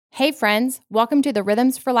Hey friends, welcome to the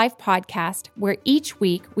Rhythms for Life podcast, where each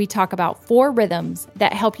week we talk about 4 rhythms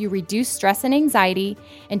that help you reduce stress and anxiety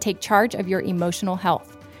and take charge of your emotional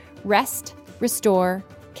health. Rest, restore,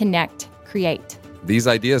 connect, create. These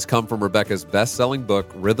ideas come from Rebecca's best-selling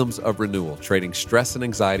book, Rhythms of Renewal, Trading Stress and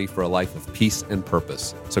Anxiety for a Life of Peace and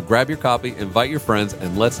Purpose. So grab your copy, invite your friends,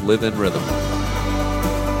 and let's live in rhythm.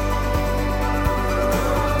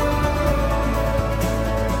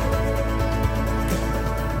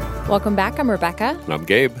 Welcome back. I'm Rebecca. And I'm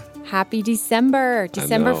Gabe. Happy December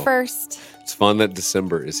 1st. It's fun that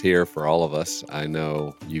December is here for all of us. I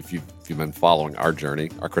know you've been following our journey.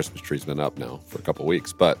 Our Christmas tree's been up now for a couple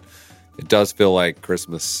weeks, but it does feel like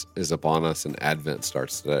Christmas is upon us and Advent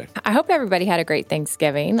starts today. I hope everybody had a great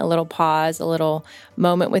Thanksgiving, a little pause, a little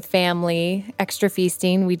moment with family, extra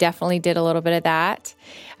feasting. We definitely did a little bit of that.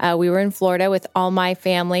 We were in Florida with all my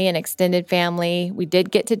family and extended family. We did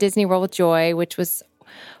get to Disney World with Joy, which was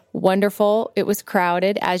wonderful. It was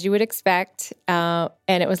crowded, as you would expect, and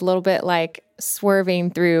it was a little bit like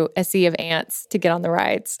swerving through a sea of ants to get on the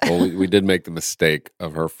rides. Well, we did make the mistake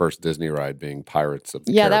of her first Disney ride being Pirates of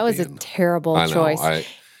the Caribbean. That was a terrible choice.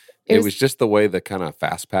 It was just the way the kind of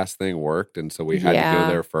Fast Pass thing worked, and so we had to go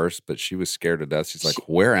there first. But she was scared to death. She's like,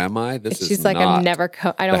 "Where am I? She's like, I'm never.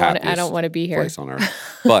 I don't want to be here." Place on earth.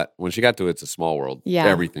 But when she got to It's a Small World,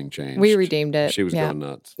 everything changed. We redeemed it. She was going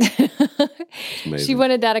nuts. She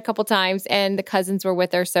wanted that a couple times, and the cousins were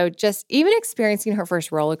with her. So just even experiencing her first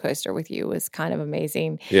roller coaster with you was kind of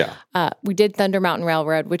amazing. Yeah. We did Thunder Mountain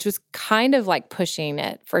Railroad, which was kind of like pushing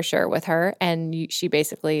it for sure with her, and she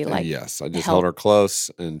basically yes, I just held her close,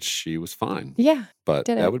 and she was fine. Yeah, but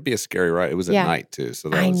that would be a scary ride. It was at night too, so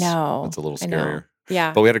that's a little scarier.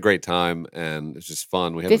 Yeah, but we had a great time, and it's just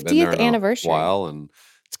fun. We haven't been there in a while, and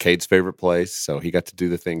it's Cade's favorite place, so he got to do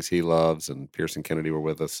the things he loves, and Pierce and Kennedy were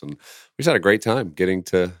with us, and we just had a great time getting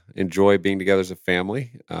to enjoy being together as a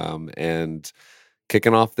family, and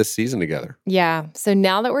kicking off this season together. Yeah. So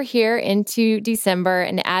now that we're here into December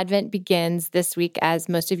and Advent begins this week, as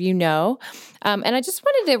most of you know, and I just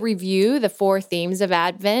wanted to review the 4 themes of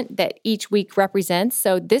Advent that each week represents.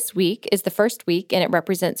 So this week is the first week, and it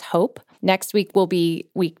represents hope. Next week will be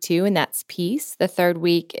week 2, and that's peace. The third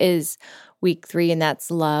week is week 3, and that's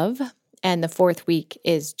love. And the 4th week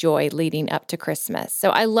is joy, leading up to Christmas.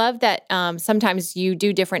 So I love that sometimes you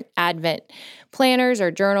do different Advent planners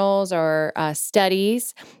or journals or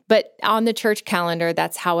studies, but on the church calendar,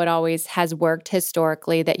 that's how it always has worked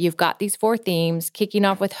historically, that you've got these 4 themes, kicking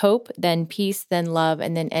off with hope, then peace, then love,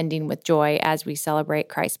 and then ending with joy as we celebrate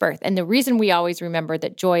Christ's birth. And the reason we always remember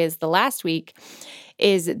that joy is the last week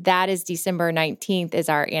is December 19th is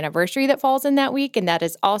our anniversary that falls in that week, and that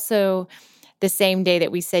is also the same day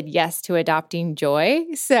that we said yes to adopting Joy.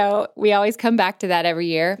 So we always come back to that every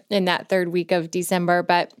year in that 3rd week of December.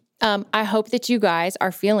 But I hope that you guys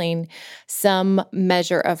are feeling some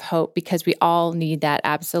measure of hope, because we all need that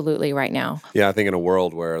absolutely right now. Yeah, I think in a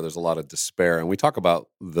world where there's a lot of despair, and we talk about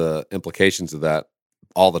the implications of that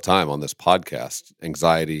all the time on this podcast,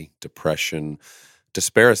 anxiety, depression.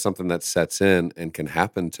 Despair is something that sets in and can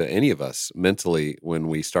happen to any of us mentally when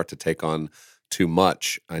we start to take on too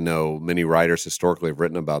much. I know many writers historically have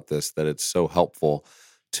written about this, that it's so helpful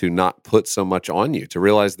to not put so much on you, to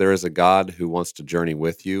realize there is a God who wants to journey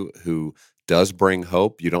with you, who does bring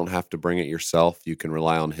hope. You don't have to bring it yourself. You can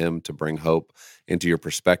rely on Him to bring hope into your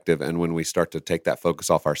perspective. And when we start to take that focus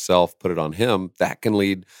off ourselves, put it on Him, that can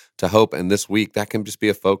lead to hope. And this week, that can just be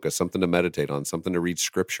a focus, something to meditate on, something to read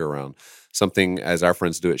scripture around, something, as our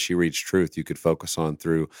friends do at She Reads Truth, you could focus on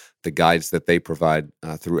through the guides that they provide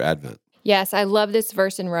through Advent. Yes, I love this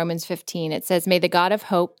verse in Romans 15. It says, "May the God of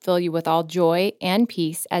hope fill you with all joy and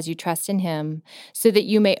peace as you trust in Him, so that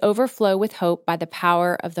you may overflow with hope by the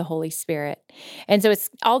power of the Holy Spirit." And so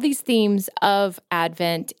it's all these themes of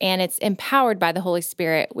Advent, and it's empowered by the Holy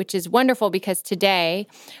Spirit, which is wonderful, because today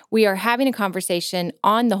we are having a conversation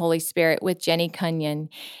on the Holy Spirit with Jenny Cunyon.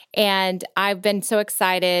 And I've been so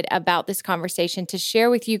excited about this conversation to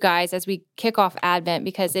share with you guys as we kick off Advent,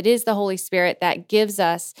 because it is the Holy Spirit that gives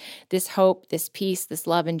us this hope, this peace, this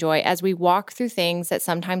love and joy as we walk through things that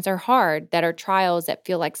sometimes are hard, that are trials, that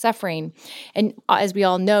feel like suffering. And as we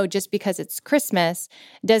all know, just because it's Christmas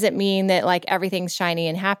doesn't mean that like everything's shiny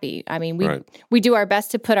and happy. I mean, we do our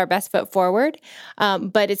best to put our best foot forward,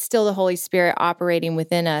 but it's still the Holy Spirit operating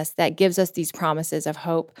within us that gives us these promises of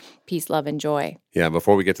hope, peace, love, and joy. Yeah,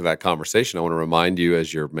 before we get to that conversation, I want to remind you,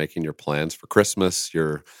 as you're making your plans for Christmas,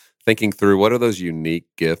 you're thinking through what are those unique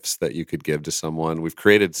gifts that you could give to someone. We've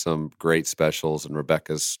created some great specials in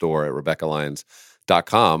Rebecca's store at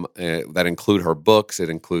 .com that include her books. It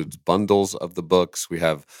includes bundles of the books. We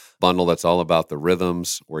have a bundle that's all about the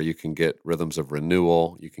rhythms, where you can get rhythms of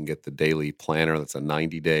renewal. You can get the daily planner. That's a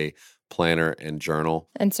 90-day planner and journal.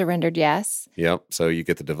 And Surrendered Yes. Yep. So you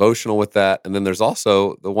get the devotional with that. And then there's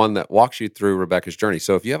also the one that walks you through Rebecca's journey.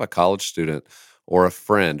 So if you have a college student or a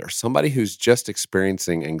friend or somebody who's just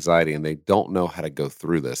experiencing anxiety and they don't know how to go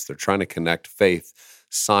through this, they're trying to connect faith,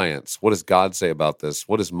 science. What does God say about this?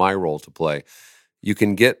 What is my role to play? You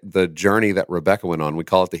can get the journey that Rebecca went on. We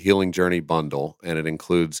call it the Healing Journey Bundle, and it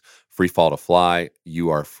includes Free Fall to Fly,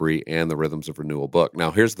 You Are Free, and the Rhythms of Renewal book.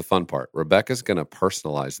 Now, here's the fun part. Rebecca's going to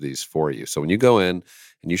personalize these for you. So when you go in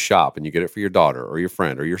and you shop and you get it for your daughter or your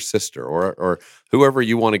friend or your sister or whoever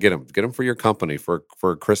you want to get them for your company for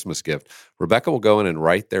a Christmas gift, Rebecca will go in and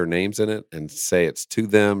write their names in it and say it's to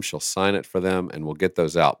them. She'll sign it for them, and we'll get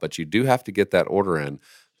those out. But you do have to get that order in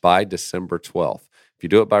by December 12th. If you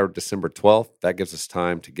do it by December 12th, that gives us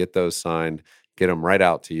time to get those signed, get them right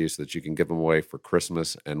out to you so that you can give them away for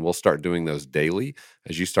Christmas. And we'll start doing those daily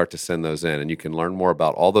as you start to send those in. And you can learn more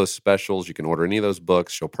about all those specials. You can order any of those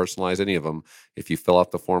books. She'll personalize any of them if you fill out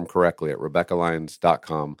the form correctly at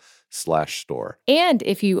RebeccaLyons.com/store. And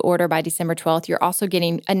if you order by December 12th, you're also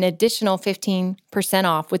getting an additional 15%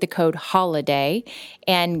 off with the code HOLIDAY.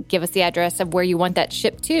 And give us the address of where you want that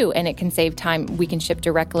shipped to, and it can save time. We can ship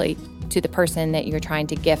directly to the person that you're trying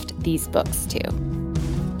to gift these books to.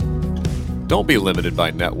 Don't be limited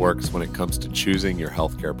by networks when it comes to choosing your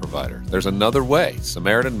healthcare provider. There's another way.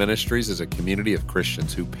 Samaritan Ministries is a community of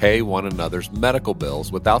Christians who pay one another's medical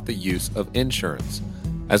bills without the use of insurance.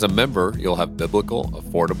 As a member, you'll have biblical,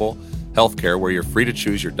 affordable healthcare where you're free to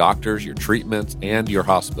choose your doctors, your treatments, and your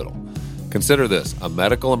hospital. Consider this: a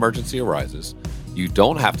medical emergency arises. You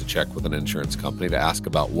don't have to check with an insurance company to ask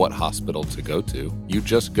about what hospital to go to. You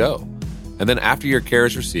just go. And then after your care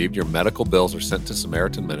is received, your medical bills are sent to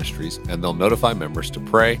Samaritan Ministries, and they'll notify members to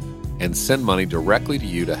pray and send money directly to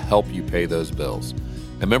you to help you pay those bills.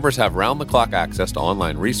 And members have round-the-clock access to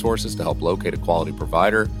online resources to help locate a quality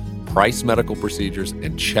provider, price medical procedures,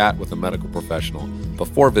 and chat with a medical professional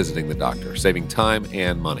before visiting the doctor, saving time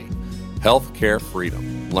and money. Healthcare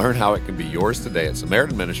freedom. Learn how it can be yours today at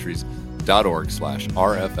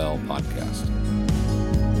SamaritanMinistries.org/RFL podcast.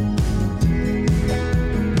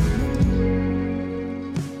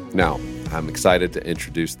 Now, I'm excited to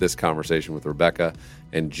introduce this conversation with Rebecca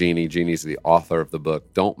and Jeannie. Jeannie's the author of the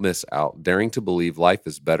book, Don't Miss Out, Daring to Believe Life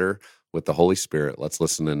is Better with the Holy Spirit. Let's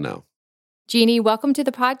listen in now. Jeannie, welcome to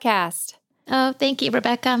the podcast. Oh, thank you,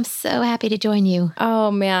 Rebecca. I'm so happy to join you.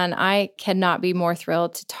 Oh, man, I cannot be more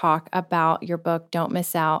thrilled to talk about your book, Don't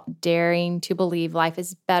Miss Out, Daring to Believe Life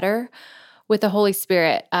is Better with the Holy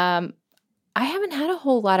Spirit. I haven't had a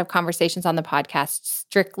whole lot of conversations on the podcast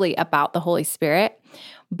strictly about the Holy Spirit,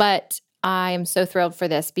 but I am so thrilled for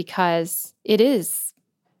this because it is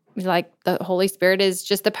like the Holy Spirit is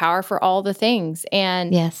just the power for all the things.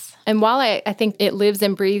 And yes. And while I think it lives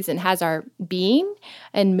and breathes and has our being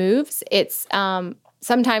and moves, it's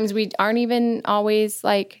sometimes we aren't even always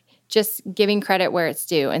like just giving credit where it's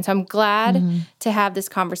due. And so I'm glad to have this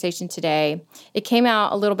conversation today. It came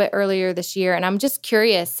out a little bit earlier this year, and I'm just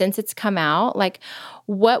curious, since it's come out, like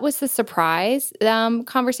what was the surprise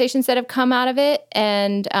conversations that have come out of it,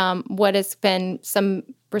 and what has been some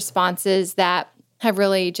responses that have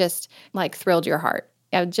really just like thrilled your heart?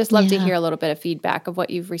 I'd just love to hear a little bit of feedback of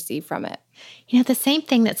what you've received from it. You know, the same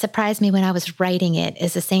thing that surprised me when I was writing it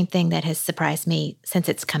is the same thing that has surprised me since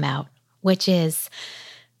it's come out, which is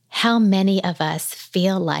how many of us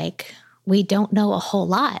feel like we don't know a whole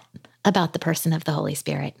lot about the person of the Holy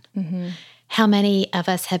Spirit. Mm-hmm. How many of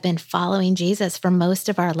us have been following Jesus for most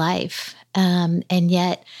of our life, and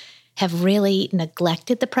yet have really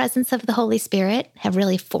neglected the presence of the Holy Spirit, have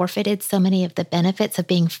really forfeited so many of the benefits of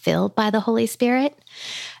being filled by the Holy Spirit.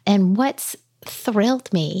 And what's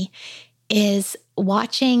thrilled me is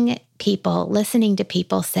watching people, listening to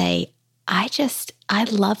people say, I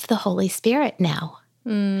love the Holy Spirit now.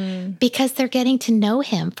 Because they're getting to know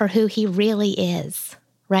him for who he really is,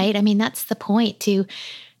 right? I mean, that's the point, to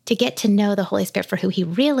get to know the Holy Spirit for who he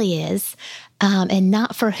really is, and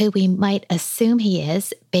not for who we might assume he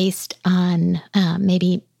is based on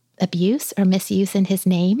maybe abuse or misuse in his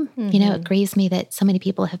name. Mm-hmm. You know, it grieves me that so many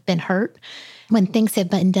people have been hurt when things have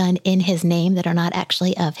been done in his name that are not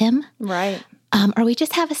actually of him. Right. Or we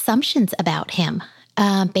just have assumptions about him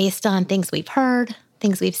based on things we've heard,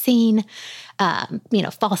 things we've seen,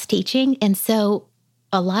 false teaching. And so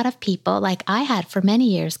a lot of people, like I had for many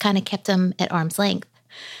years, kind of kept them at arm's length.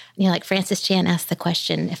 You know, like Francis Chan asked the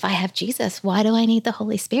question, if I have Jesus, why do I need the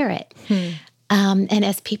Holy Spirit? And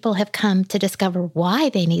as people have come to discover why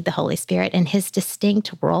they need the Holy Spirit and his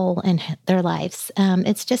distinct role in their lives,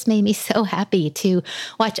 it's just made me so happy to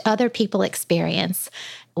watch other people experience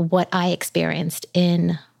what I experienced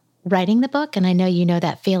in writing the book. And I know you know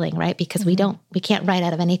that feeling, right? Because we can't write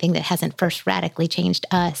out of anything that hasn't first radically changed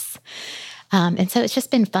us. And so it's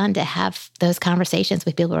just been fun to have those conversations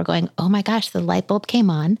with people who are going, oh my gosh, the light bulb came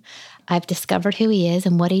on. I've discovered who he is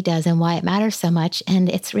and what he does and why it matters so much. And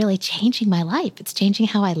it's really changing my life. It's changing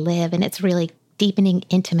how I live. And it's really deepening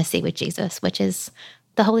intimacy with Jesus, which is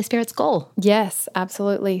the Holy Spirit's goal. Yes,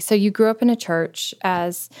 absolutely. So you grew up in a church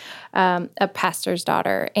as a pastor's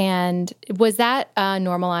daughter. And was that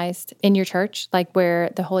normalized in your church, like where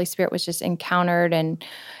the Holy Spirit was just encountered and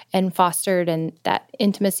fostered and that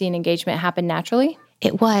intimacy and engagement happened naturally?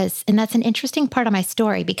 It was. And that's an interesting part of my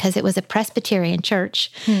story because it was a Presbyterian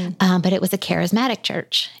church, but it was a charismatic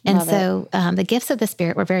church. And the gifts of the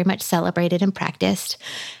Spirit were very much celebrated and practiced.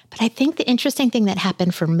 But I think the interesting thing that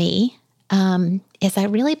happened for me is I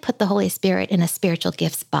really put the Holy Spirit in a spiritual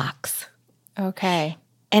gifts box. Okay.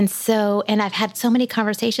 And I've had so many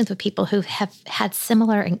conversations with people who have had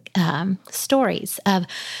similar stories of,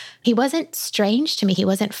 he wasn't strange to me, he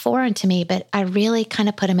wasn't foreign to me, but I really kind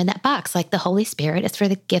of put him in that box. Like the Holy Spirit is for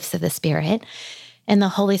the gifts of the Spirit, and the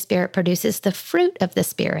Holy Spirit produces the fruit of the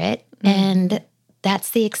Spirit, and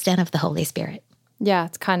that's the extent of the Holy Spirit. Yeah,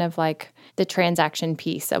 it's kind of like the transaction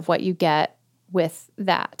piece of what you get with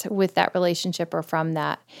that relationship or from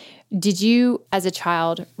that. Did you, as a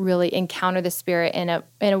child, really encounter the Spirit in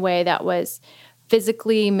a way that was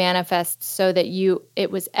physically manifest so that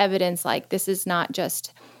it was evidence like this is not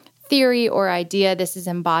just theory or idea, this is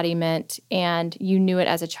embodiment, and you knew it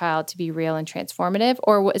as a child to be real and transformative?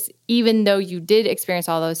 Or was, even though you did experience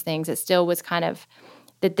all those things, it still was kind of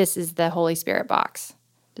that this is the Holy Spirit box?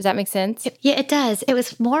 Does that make sense? Yeah, it does. It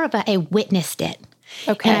was more of I witnessed it.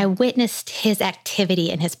 Okay. And I witnessed his activity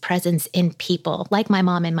and his presence in people, like my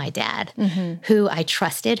mom and my dad, who I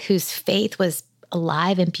trusted, whose faith was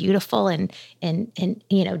alive and beautiful and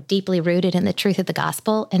deeply rooted in the truth of the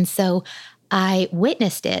gospel. And so I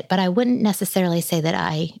witnessed it, but I wouldn't necessarily say that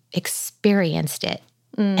I experienced it.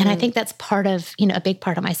 And I think that's part of, a big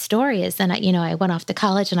part of my story is then I went off to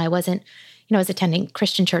college and I wasn't, I was attending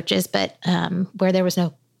Christian churches, but where there was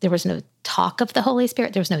no talk of the Holy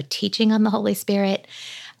Spirit, there was no teaching on the Holy Spirit.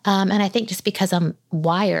 And I think just because I'm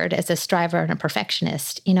wired as a striver and a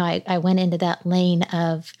perfectionist, I went into that lane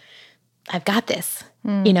of, I've got this,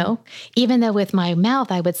 even though with my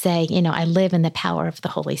mouth, I would say, I live in the power of the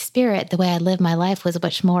Holy Spirit. The way I lived my life was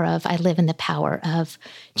much more of, I live in the power of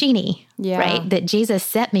Jeannie, right? That Jesus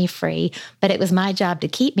set me free, but it was my job to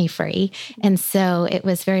keep me free. And so it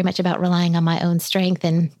was very much about relying on my own strength.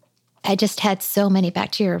 And I just had so many,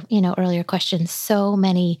 back to your, earlier question, so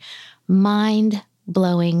many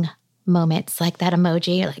mind-blowing moments, like that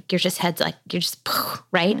emoji, like your just head's like, you're just,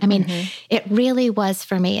 right? I mean, it really was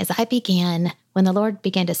for me as I began, when the Lord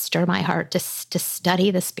began to stir my heart to study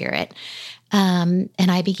the Spirit. And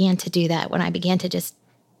I began to do that when I began to just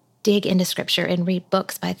dig into Scripture and read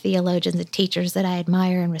books by theologians and teachers that I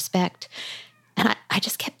admire and respect. And I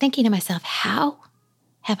just kept thinking to myself, how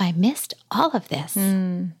have I missed all of this?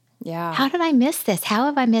 Yeah. How did I miss this? How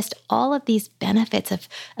have I missed all of these benefits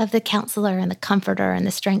of the counselor and the comforter and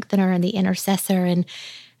the strengthener and the intercessor? And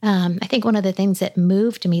I think one of the things that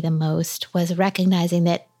moved me the most was recognizing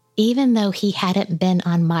that even though he hadn't been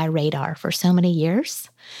on my radar for so many years,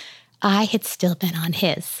 I had still been on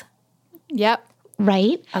his. Yep.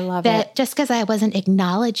 Right? I love that it. Just because I wasn't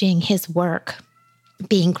acknowledging his work,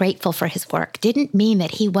 being grateful for his work, didn't mean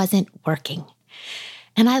that he wasn't working.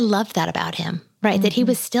 And I loved that about him. Right, that he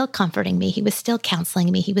was still comforting me, he was still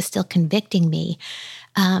counseling me, he was still convicting me,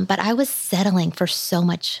 but I was settling for so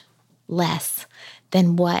much less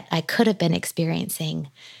than what I could have been experiencing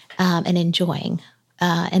and enjoying.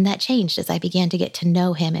 And that changed as I began to get to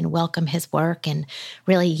know him and welcome his work and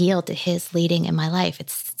really yield to his leading in my life.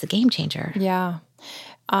 It's a game changer. Yeah.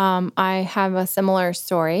 I have a similar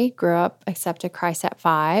story. Grew up, accepted Christ at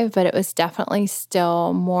 5, but it was definitely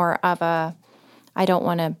still more of I don't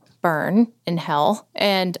want to burn in hell,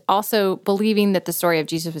 and also believing that the story of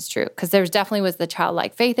Jesus was true, because there definitely was the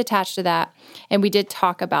childlike faith attached to that. And we did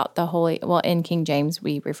talk about in King James,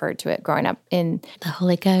 we referred to it growing up in the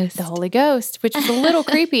Holy Ghost. The Holy Ghost, which is a little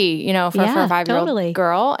creepy, for a 5-year-old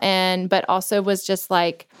girl. But also was just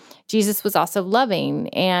like, Jesus was also loving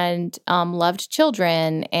and loved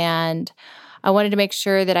children, and I wanted to make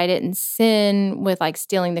sure that I didn't sin with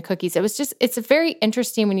stealing the cookies. It's very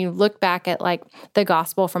interesting when you look back at the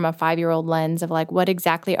gospel from a 5-year-old lens of what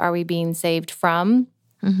exactly are we being saved from?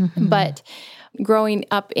 Mm-hmm. But growing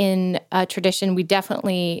up in a tradition,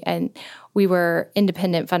 we were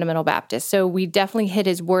independent fundamental Baptists. So we definitely hid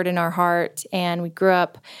his word in our heart, and we grew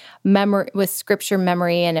up with scripture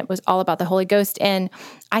memory, and it was all about the Holy Ghost. And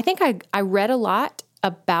I think I read a lot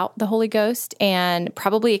about the Holy Ghost and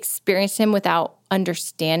probably experienced him without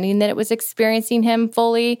understanding that it was experiencing him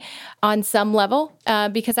fully on some level,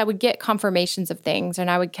 because I would get confirmations of things, and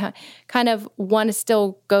I would kind of want to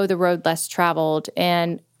still go the road less traveled.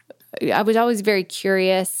 And I was always very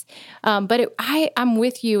curious, but I'm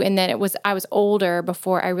with you in that I was older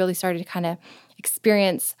before I really started to kind of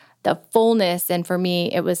experience the fullness. And for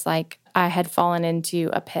me, it was like I had fallen into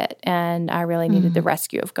a pit, and I really needed the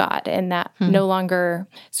rescue of God. And that no longer,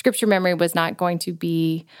 scripture memory was not going to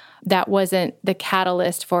be, that wasn't the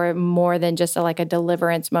catalyst for more than just like a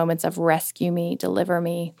deliverance moments of rescue me, deliver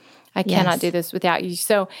me. I cannot do this without you.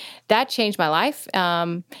 So that changed my life.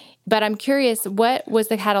 But I'm curious, what was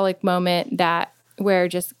the catalytic moment where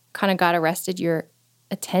just kind of God arrested your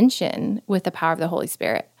attention with the power of the Holy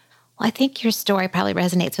Spirit? Well, I think your story probably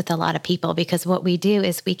resonates with a lot of people, because what we do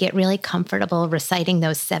is we get really comfortable reciting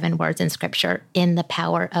those 7 words in Scripture in the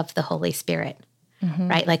power of the Holy Spirit,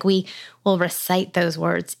 right? Like we will recite those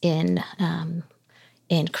words in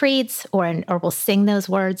creeds or we'll sing those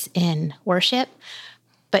words in worship.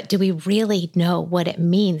 But do we really know what it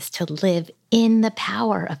means to live in the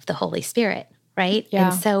power of the Holy Spirit, right? Yeah.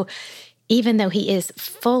 And so even though he is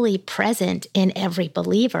fully present in every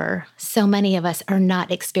believer, so many of us are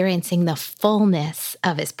not experiencing the fullness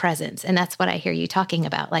of his presence. And that's what I hear you talking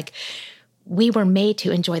about. Like, we were made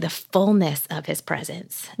to enjoy the fullness of his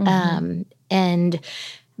presence. And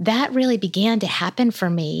that really began to happen for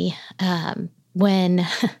me when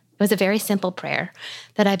it was a very simple prayer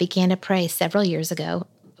that I began to pray several years ago,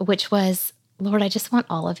 which was, Lord, I just want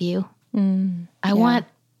all of you. I want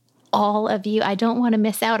all of you. I don't want to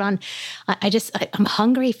miss out on, I'm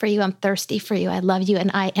hungry for you. I'm thirsty for you. I love you. And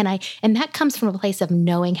that comes from a place of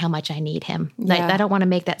knowing how much I need him. Like, I don't want to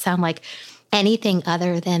make that sound like anything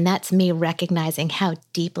other than that's me recognizing how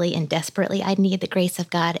deeply and desperately I need the grace of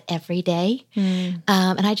God every day. And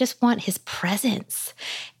I just want his presence.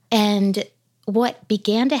 And what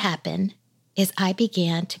began to happen is I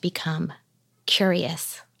began to become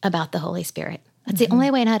curious about the Holy Spirit. That's the only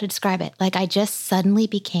way I know how to describe it. Like, I just suddenly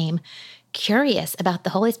became curious about the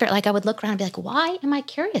Holy Spirit. Like, I would look around and be like, why am I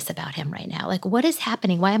curious about him right now? Like, what is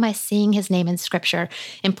happening? Why am I seeing his name in Scripture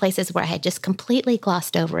in places where I had just completely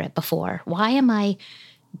glossed over it before? Why am I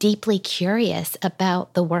deeply curious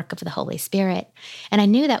about the work of the Holy Spirit? And I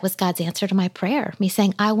knew that was God's answer to my prayer, me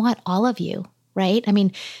saying, I want all of you, right? I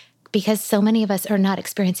mean, because so many of us are not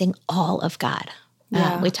experiencing all of God.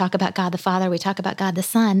 We talk about God the Father, we talk about God the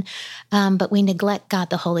Son, but we neglect God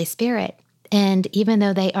the Holy Spirit. And even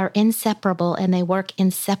though they are inseparable and they work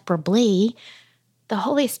inseparably, the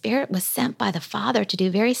Holy Spirit was sent by the Father to do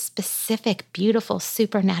very specific, beautiful,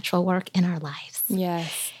 supernatural work in our lives.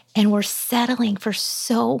 Yes. And we're settling for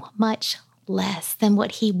so much less than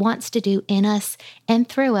what he wants to do in us and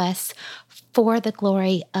through us for the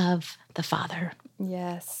glory of the Father.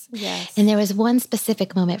 Yes, yes. And there was one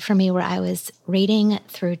specific moment for me where I was reading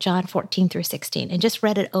through John 14 through 16 and just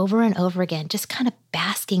read it over and over again, just kind of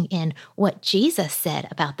basking in what Jesus said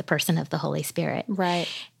about the person of the Holy Spirit. Right.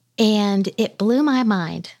 And it blew my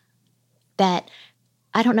mind that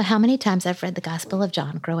I don't know how many times I've read the Gospel of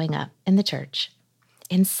John growing up in the church,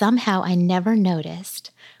 and somehow I never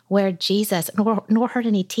noticed where Jesus, nor heard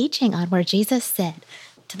any teaching on where Jesus said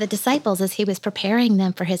to the disciples as he was preparing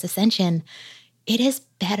them for his ascension, it is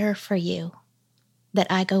better for you that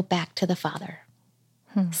I go back to the Father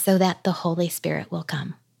so that the Holy Spirit will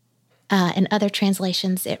come. In other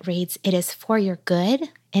translations, it reads, it is for your good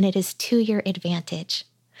and it is to your advantage.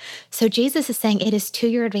 So Jesus is saying it is to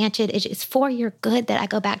your advantage. It is for your good that I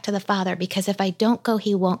go back to the Father, because if I don't go,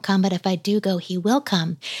 he won't come. But if I do go, he will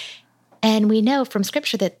come. And we know from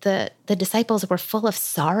Scripture that the disciples were full of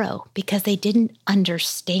sorrow because they didn't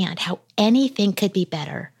understand how anything could be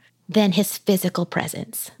better than his physical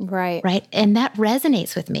presence. Right. Right. And that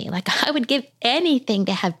resonates with me. Like, I would give anything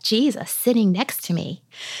to have Jesus sitting next to me.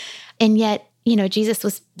 And yet, Jesus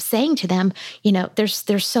was saying to them,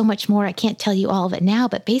 there's so much more. I can't tell you all of it now,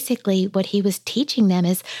 but basically what he was teaching them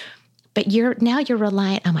is, but you're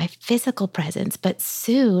reliant on my physical presence, but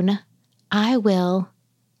soon I will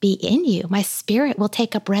be in you. My Spirit will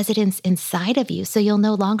take up residence inside of you. So you'll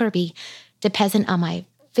no longer be dependent on my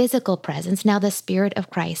physical presence. Now the Spirit of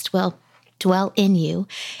Christ will dwell in you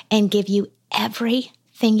and give you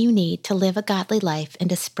everything you need to live a godly life and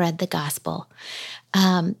to spread the gospel.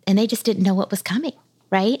 And they just didn't know what was coming,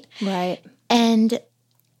 right? Right. And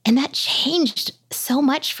And that changed so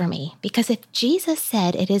much for me, because if Jesus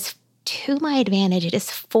said it is to my advantage, it is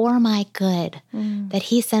for my good that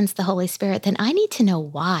he sends the Holy Spirit, then I need to know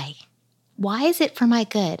why. Why is it for my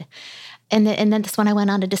good? And then that's when I went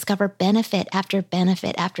on to discover benefit after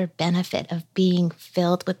benefit after benefit of being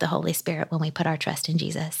filled with the Holy Spirit when we put our trust in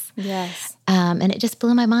Jesus. Yes. And it just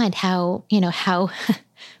blew my mind how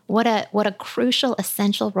what a crucial,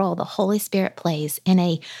 essential role the Holy Spirit plays in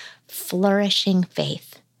a flourishing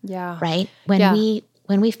faith. Yeah. Right?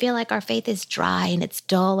 When we feel like our faith is dry and it's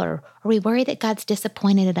dull, or we worry that God's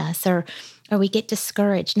disappointed in us, or we get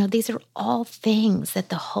discouraged. No, these are all things that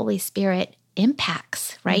the Holy Spirit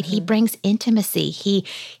impacts, right? He brings intimacy.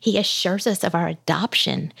 He assures us of our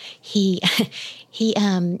adoption. He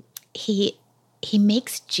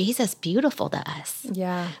makes Jesus beautiful to us.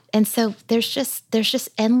 Yeah. And so there's just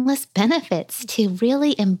endless benefits to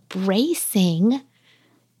really embracing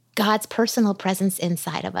God's personal presence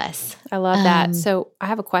inside of us. I love that. So I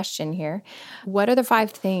have a question here. What are the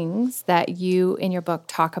 5 things that you in your book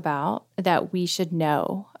talk about that we should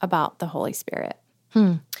know about the Holy Spirit?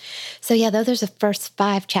 So yeah, those are the first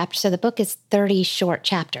 5 chapters. So the book is 30 short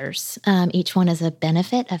chapters. Each one is a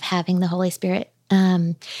benefit of having the Holy Spirit.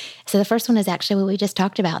 So the first one is actually what we just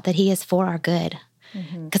talked about, that he is for our good.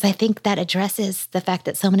 Because I think that addresses the fact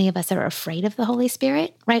that so many of us are afraid of the Holy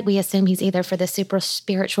Spirit, right? We assume he's either for the super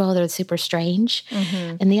spiritual or the super strange.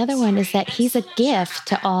 And the other one is that he's a gift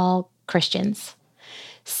to all Christians.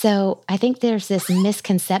 So I think there's this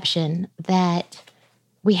misconception that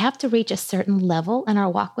we have to reach a certain level in our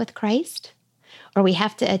walk with Christ, or we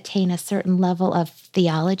have to attain a certain level of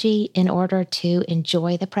theology in order to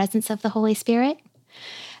enjoy the presence of the Holy Spirit.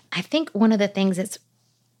 I think one of the things that's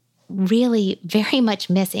really very much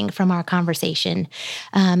missing from our conversation.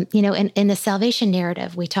 In the salvation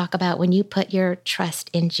narrative, we talk about when you put your trust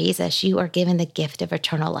in Jesus, you are given the gift of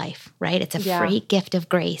eternal life, right? It's a free gift of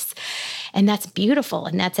grace. And that's beautiful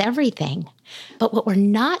and that's everything. But what we're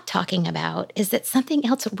not talking about is that something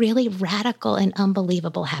else really radical and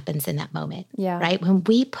unbelievable happens in that moment, right? When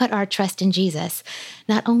we put our trust in Jesus,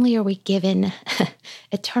 not only are we given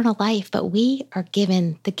eternal life, but we are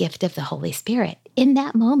given the gift of the Holy Spirit in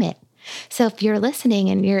that moment. So if you're listening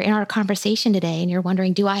and you're in our conversation today and you're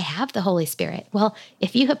wondering, do I have the Holy Spirit? Well,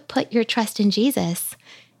 if you have put your trust in Jesus,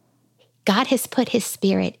 God has put his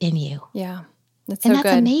Spirit in you. Yeah. That's and so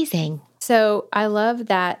that's good. Amazing. So I love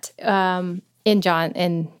that in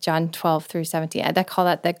John 12 through 17, I call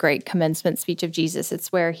that the great commencement speech of Jesus.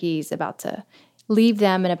 It's where he's about to leave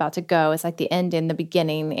them and about to go. It's like the end and the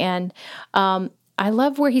beginning. And I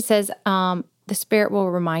love where he says, the Spirit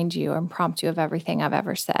will remind you and prompt you of everything I've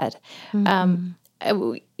ever said.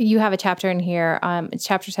 You have a chapter in here, it's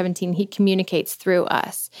chapter 17, he communicates through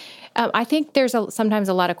us. I think there's sometimes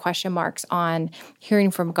a lot of question marks on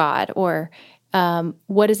hearing from God, or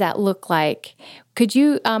what does that look like? Could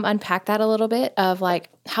you unpack that a little bit of like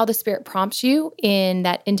how the Spirit prompts you in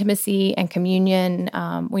that intimacy and communion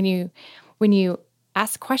when you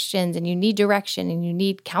ask questions and you need direction and you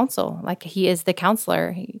need counsel, like he is the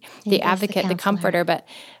counselor, the advocate, the comforter. But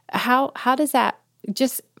how does that,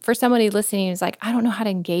 just for somebody listening who's like, I don't know how to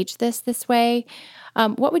engage this way,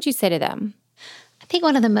 what would you say to them? I think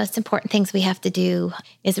one of the most important things we have to do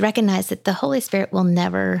is recognize that the Holy Spirit will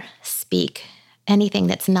never speak anything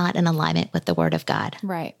that's not in alignment with the Word of God.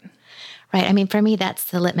 Right. Right. I mean, for me, that's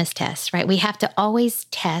the litmus test, right? We have to always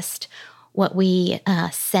test what we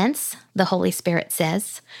sense the Holy Spirit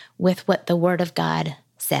says with what the Word of God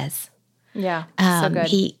says. Yeah, so good.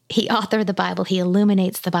 He authored the Bible. He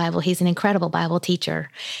illuminates the Bible. He's an incredible Bible teacher.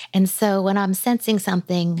 And so when I'm sensing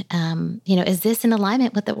something, is this in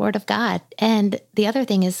alignment with the Word of God? And the other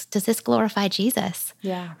thing is, does this glorify Jesus?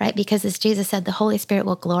 Yeah. Right? Because as Jesus said, the Holy Spirit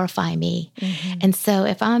will glorify me. And so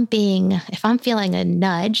if I'm feeling a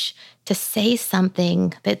nudge to say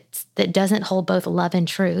something that doesn't hold both love and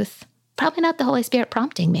truth, probably not the Holy Spirit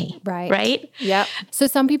prompting me. Right? Yep. So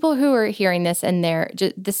some people who are hearing this and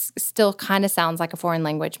this still kind of sounds like a foreign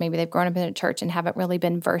language. Maybe they've grown up in a church and haven't really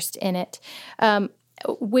been versed in it.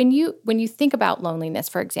 When you think about loneliness,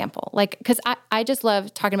 for example, like, because I just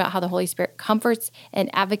love talking about how the Holy Spirit comforts and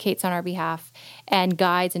advocates on our behalf and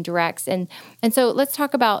guides and directs. And so let's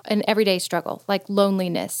talk about an everyday struggle, like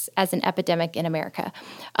loneliness as an epidemic in America.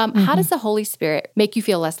 How does the Holy Spirit make you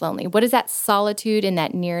feel less lonely? What does that solitude and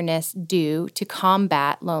that nearness do to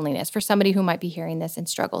combat loneliness for somebody who might be hearing this and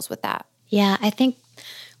struggles with that? Yeah, I think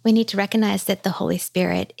we need to recognize that the Holy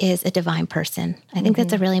Spirit is a divine person. I think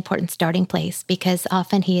that's a really important starting place, because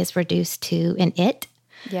often he is reduced to an it,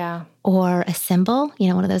 Yeah. or a symbol,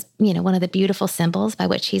 one of those, one of the beautiful symbols by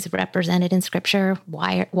which he's represented in scripture,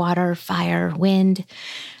 water, fire, wind.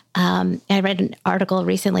 I read an article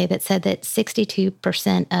recently that said that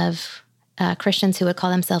 62% of Christians who would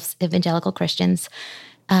call themselves evangelical Christians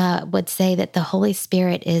would say that the Holy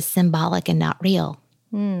Spirit is symbolic and not real.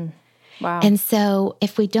 Wow. And so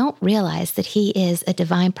if we don't realize that he is a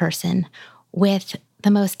divine person with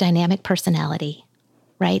the most dynamic personality,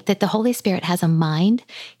 right? That the Holy Spirit has a mind,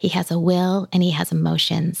 he has a will, and he has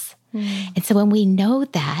emotions. And so when we know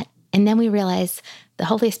that, and then we realize the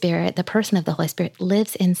Holy Spirit, the person of the Holy Spirit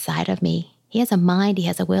lives inside of me. He has a mind, he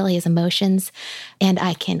has a will, he has emotions, and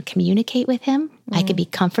I can communicate with him. I can be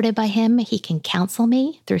comforted by him. He can counsel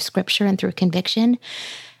me through scripture and through conviction.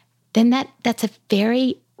 Then that's a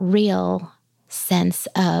very real sense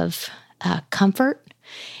of comfort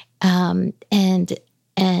and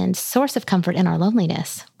source of comfort in our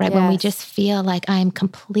loneliness, right? Yes. When we just feel like I'm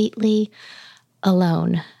completely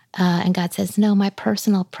alone. And God says, no, my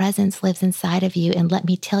personal presence lives inside of you, and let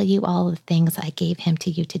me tell you all the things I gave him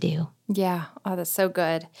to you to do. Yeah. Oh, that's so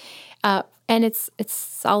good. And it's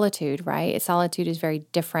solitude, right? Solitude is very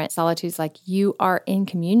different. Solitude is like you are in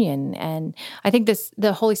communion. And I think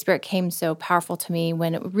the Holy Spirit came so powerful to me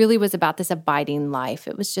when it really was about this abiding life.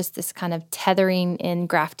 It was just this kind of tethering in,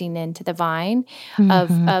 grafting into the vine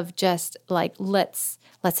of just like, let's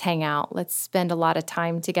hang out. Let's spend a lot of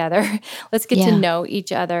time together. Let's get to know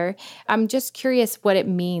each other. I'm just curious what it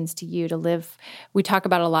means to you to live. We talk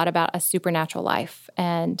about a lot about a supernatural life,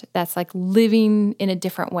 and that's like living in a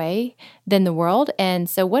different way than the world. And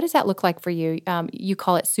so what does that look like for you? You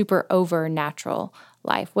call it super over natural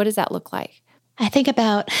life. What does that look like? I think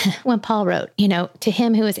about when Paul wrote, to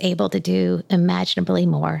him who is able to do imaginably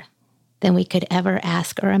more than we could ever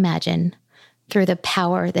ask or imagine through the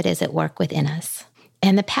power that is at work within us.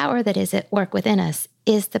 And the power that is at work within us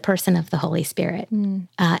is the person of the Holy Spirit.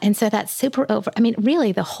 And so that's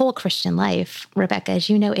really the whole Christian life, Rebecca, as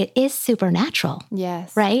you know, it is supernatural.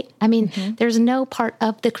 Yes. Right? There's no part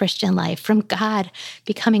of the Christian life from God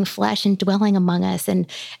becoming flesh and dwelling among us. And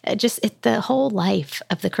the whole life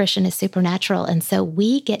of the Christian is supernatural. And so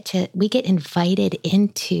we get invited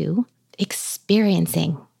into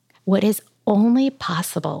experiencing what is only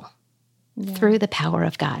possible through the power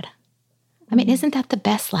of God. Isn't that the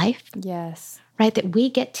best life? Yes. Right? That we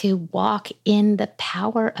get to walk in the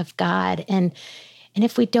power of God. And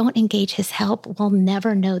if we don't engage his help, we'll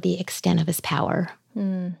never know the extent of his power.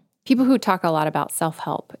 People who talk a lot about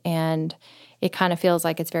self-help, and it kind of feels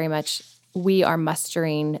like it's very much we are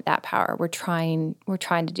mustering that power. We're trying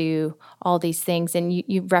to do all these things. And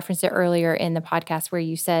you referenced it earlier in the podcast where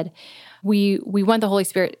you said we want the Holy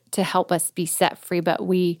Spirit to help us be set free, but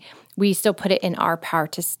we still put it in our power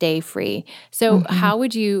to stay free. So how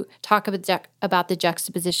would you talk about the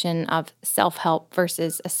juxtaposition of self-help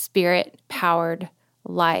versus a spirit-powered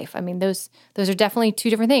life? Those are definitely two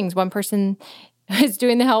different things. One person is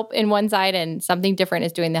doing the help in one side and something different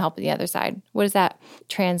is doing the help in the other side. What does that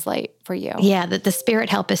translate for you? Yeah, that the spirit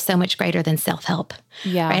help is so much greater than self-help.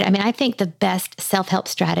 Yeah. Right? I think the best self-help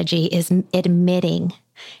strategy is admitting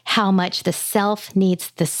how much the self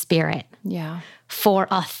needs the spirit for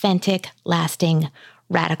authentic, lasting,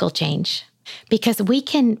 radical change. Because we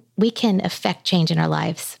can affect change in our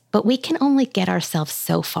lives, but we can only get ourselves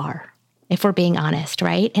so far, if we're being honest,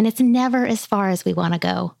 right? And it's never as far as we want to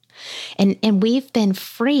go. And we've been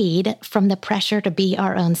freed from the pressure to be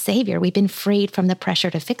our own savior. We've been freed from the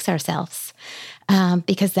pressure to fix ourselves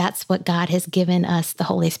because that's what God has given us the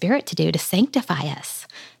Holy Spirit to do, to sanctify us,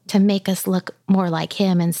 to make us look more like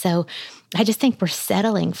him. And so I just think we're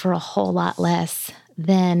settling for a whole lot less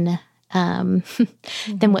than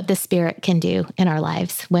what the Spirit can do in our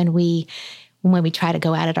lives when we try to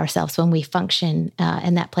go at it ourselves, when we function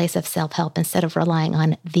in that place of self-help instead of relying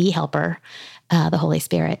on the helper, the Holy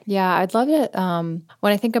Spirit. Yeah, I'd love it.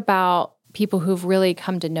 When I think about people who've really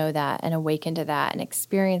come to know that and awakened to that and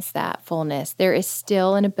experienced that fullness, there is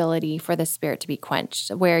still an ability for the Spirit to be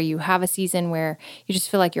quenched, where you have a season where you just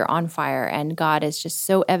feel like you're on fire and God is just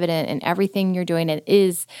so evident in everything you're doing and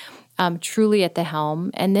is truly at the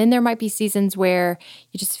helm. And then there might be seasons where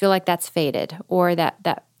you just feel like that's faded or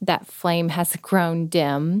that flame has grown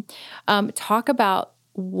dim. Talk about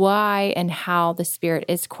why and how the Spirit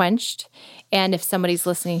is quenched. And if somebody's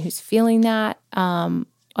listening who's feeling that,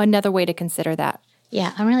 another way to consider that.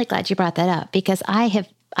 Yeah, I'm really glad you brought that up because I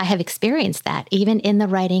have experienced that even in the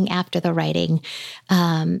writing, after the writing.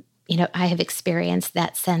 I have experienced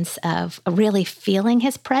that sense of really feeling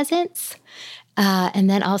his presence. And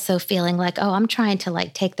then also feeling like, I'm trying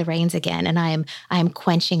to take the reins again, and I am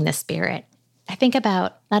quenching the Spirit I think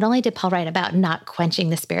about, not only did Paul write about not quenching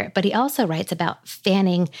the Spirit, but he also writes about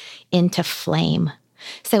fanning into flame.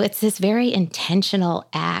 So it's this very intentional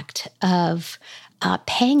act of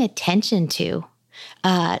paying attention to,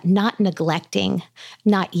 not neglecting,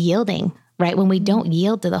 not yielding, right? When we don't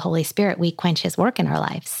yield to the Holy Spirit, we quench his work in our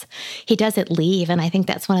lives. He doesn't leave. And I think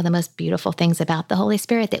that's one of the most beautiful things about the Holy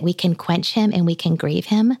Spirit, that we can quench him and we can grieve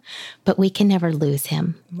him, but we can never lose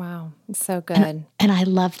him. Wow. So good. And I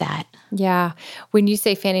love that. Yeah. When you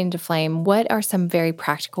say fanning into flame, what are some very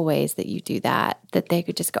practical ways that you do that they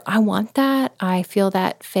could just go, I want that. I feel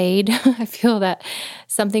that fade. I feel that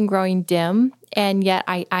something growing dim. And yet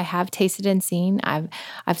I have tasted and seen.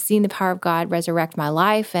 I've seen the power of God resurrect my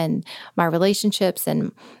life and my relationships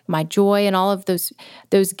and my joy and all of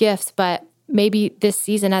those gifts. But maybe this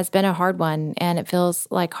season has been a hard one and it feels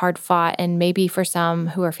like hard fought. And maybe for some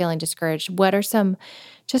who are feeling discouraged, what are some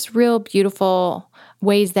just real beautiful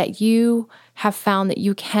ways that you have found that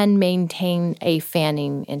you can maintain a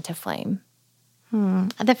fanning into flame?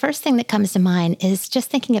 The first thing that comes to mind is just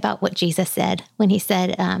thinking about what Jesus said when he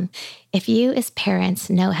said, if you as parents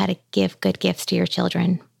know how to give good gifts to your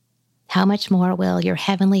children, how much more will your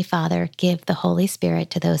heavenly Father give the Holy Spirit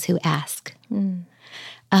to those who ask?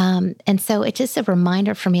 And so it's just a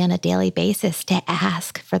reminder for me on a daily basis to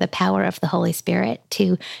ask for the power of the Holy Spirit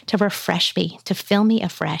to refresh me, to fill me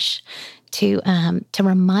afresh, to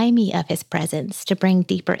remind me of his presence, to bring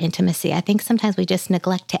deeper intimacy. I think sometimes we just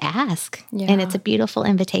neglect to ask, and it's a beautiful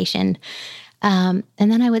invitation. And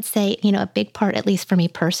then I would say, a big part, at least for me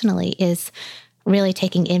personally, is really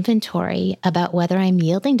taking inventory about whether I'm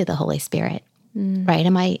yielding to the Holy Spirit. Right?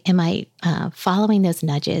 Am I following those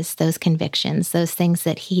nudges, those convictions, those things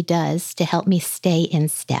that he does to help me stay in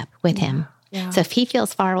step with him? Yeah. So if he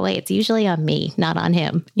feels far away, it's usually on me, not on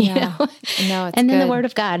him. You know? No, it's and then good. the Word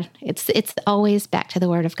of God. It's always back to the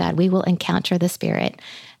Word of God. We will encounter the Spirit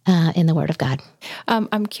in the Word of God.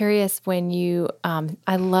 I'm curious when you,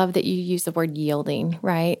 I love that you use the word yielding,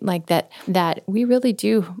 right? Like that we really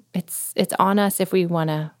do. It's on us if we want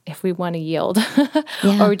to yield,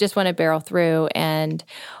 or we just want to barrel through. And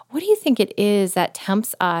what do you think it is that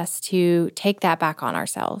tempts us to take that back on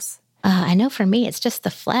ourselves? I know for me, it's just the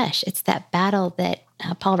flesh. It's that battle that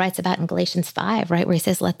Paul writes about in Galatians 5, right? Where he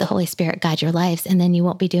says, let the Holy Spirit guide your lives, and then you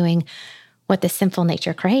won't be doing what the sinful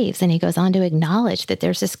nature craves. And he goes on to acknowledge that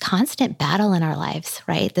there's this constant battle in our lives,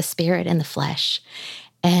 right? The spirit and the flesh.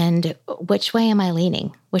 And which way am I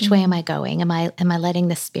leaning? Which way am I going? Am I letting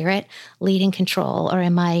the Spirit lead and control, or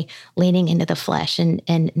am I leaning into the flesh and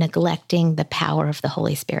neglecting the power of the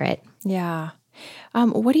Holy Spirit? Yeah.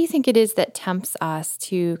 What do you think it is that tempts us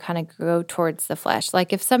to kind of go towards the flesh?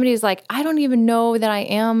 Like if somebody's like, I don't even know that I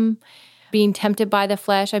am being tempted by the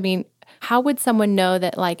flesh. I mean, how would someone know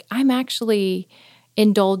that like I'm actually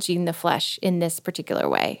indulging the flesh in this particular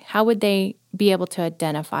way? How would they be able to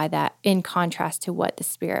identify that in contrast to what the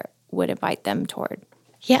Spirit would invite them toward?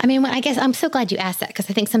 Yeah, I mean, I guess I'm so glad you asked that, because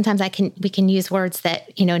I think sometimes we can use words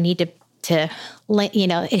that, need to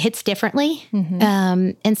it hits differently.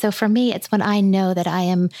 And so for me, it's when I know that I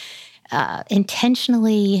am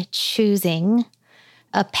intentionally choosing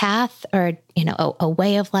a path or, a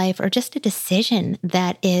way of life, or just a decision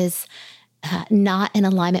that is not in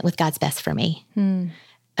alignment with God's best for me.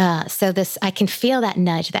 So I can feel that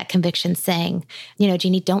nudge, that conviction saying,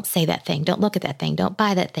 Jeannie, don't say that thing. Don't look at that thing. Don't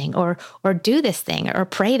buy that thing, or do this thing, or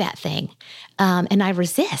pray that thing. And I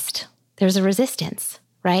resist. There's a resistance,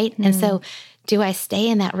 right? And so do I stay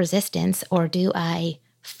in that resistance, or do I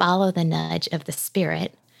follow the nudge of the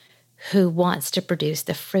Spirit who wants to produce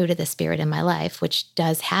the fruit of the Spirit in my life, which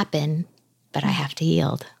does happen, but I have to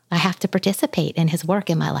yield. I have to participate in his work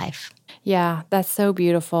in my life. Yeah, that's so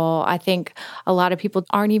beautiful. I think a lot of people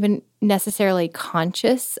aren't even necessarily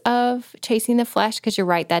conscious of chasing the flesh, because you're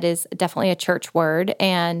right, that is definitely a church word.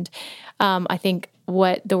 And I think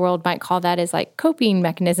what the world might call that is like coping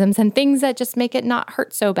mechanisms and things that just make it not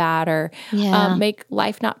hurt so bad, or make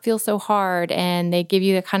life not feel so hard. And they give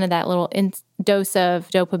you the kind of that little dose of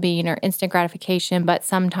dopamine or instant gratification, but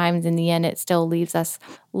sometimes in the end, it still leaves us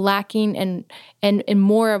lacking and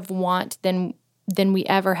more of want than we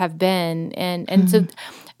ever have been. And so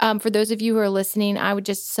for those of you who are listening, I would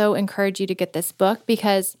just so encourage you to get this book,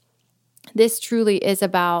 because this truly is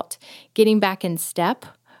about getting back in step.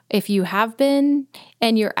 If you have been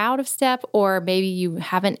and you're out of step, or maybe you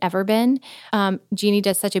haven't ever been, Jeannie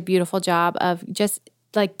does such a beautiful job of just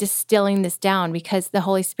like distilling this down, because the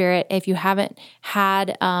Holy Spirit, if you haven't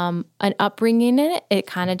had an upbringing in it, it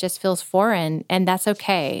kind of just feels foreign, and that's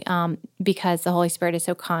okay, because the Holy Spirit is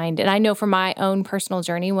so kind. And I know from my own personal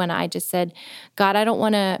journey, when I just said, God, I don't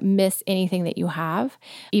want to miss anything that you have,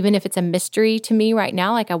 even if it's a mystery to me right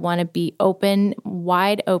now. Like, I want to be open,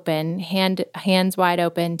 wide open, hands wide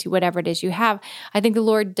open to whatever it is you have. I think the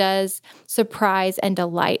Lord does surprise and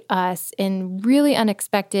delight us in really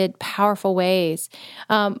unexpected, powerful ways.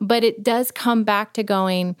 But it does come back to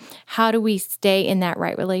going, how do we stay in that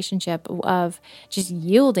right relationship of just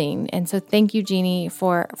yielding? And so thank you, Jeannie,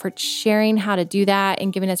 for sharing how to do that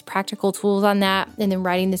and giving us practical tools on that, and then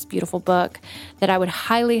writing this beautiful book that I would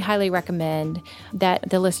highly, highly recommend that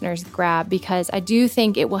the listeners grab, because I do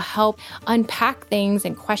think it will help unpack things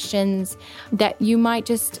and questions that you might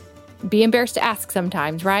just be embarrassed to ask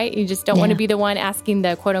sometimes, right? You just don't want to be the one asking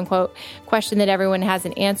the quote unquote question that everyone has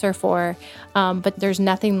an answer for. But there's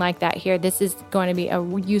nothing like that here. This is going to be a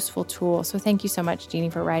useful tool. So thank you so much, Jeannie,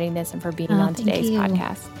 for writing this and for being on today's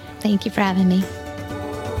podcast. Thank you for having me.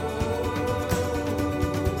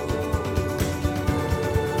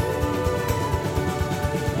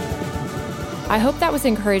 I hope that was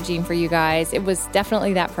encouraging for you guys. It was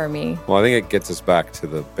definitely that for me. Well, I think it gets us back to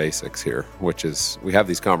the basics here, which is we have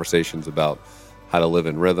these conversations about how to live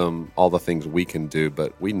in rhythm, all the things we can do,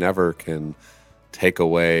 but we never can take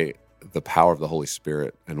away the power of the Holy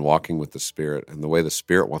Spirit and walking with the Spirit and the way the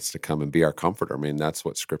Spirit wants to come and be our comforter. I mean, that's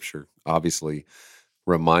what Scripture obviously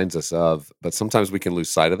reminds us of, but sometimes we can lose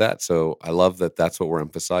sight of that. So I love that that's what we're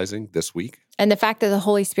emphasizing this week. And the fact that the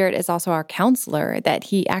Holy Spirit is also our counselor, that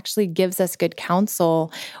he actually gives us good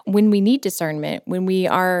counsel when we need discernment, when we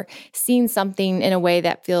are seeing something in a way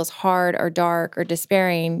that feels hard or dark or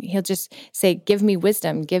despairing, he'll just say, give me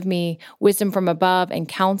wisdom from above and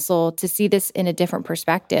counsel to see this in a different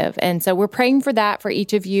perspective. And so we're praying for that for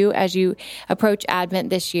each of you as you approach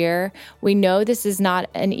Advent this year. We know this is not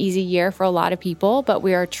an easy year for a lot of people, but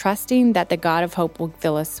we are trusting that the God of hope will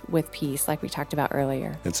fill us with peace, like we talked about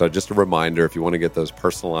earlier. And so just a reminder, if you want to get those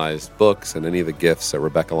personalized books and any of the gifts at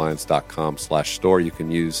RebeccaLyons.com/store, you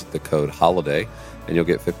can use the code HOLIDAY and you'll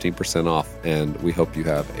get 15% off. And we hope you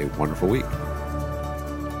have a wonderful week.